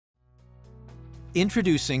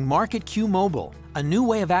Introducing MarketQ Mobile, a new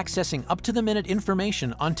way of accessing up-to-the-minute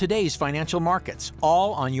information on today's financial markets,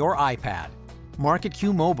 all on your iPad.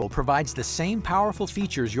 MarketQ Mobile provides the same powerful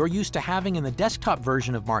features you're used to having in the desktop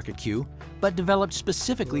version of MarketQ, but developed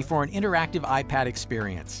specifically for an interactive iPad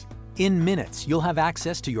experience. In minutes, you'll have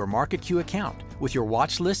access to your MarketQ account with your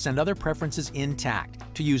watch lists and other preferences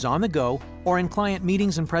intact to use on the go or in client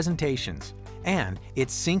meetings and presentations. And it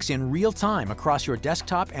syncs in real time across your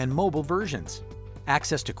desktop and mobile versions.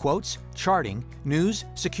 Access to quotes, charting, news,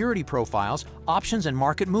 security profiles, options, and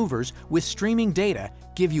market movers with streaming data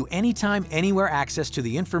give you anytime, anywhere access to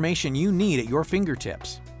the information you need at your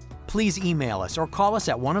fingertips. Please email us or call us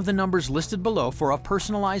at one of the numbers listed below for a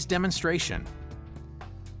personalized demonstration.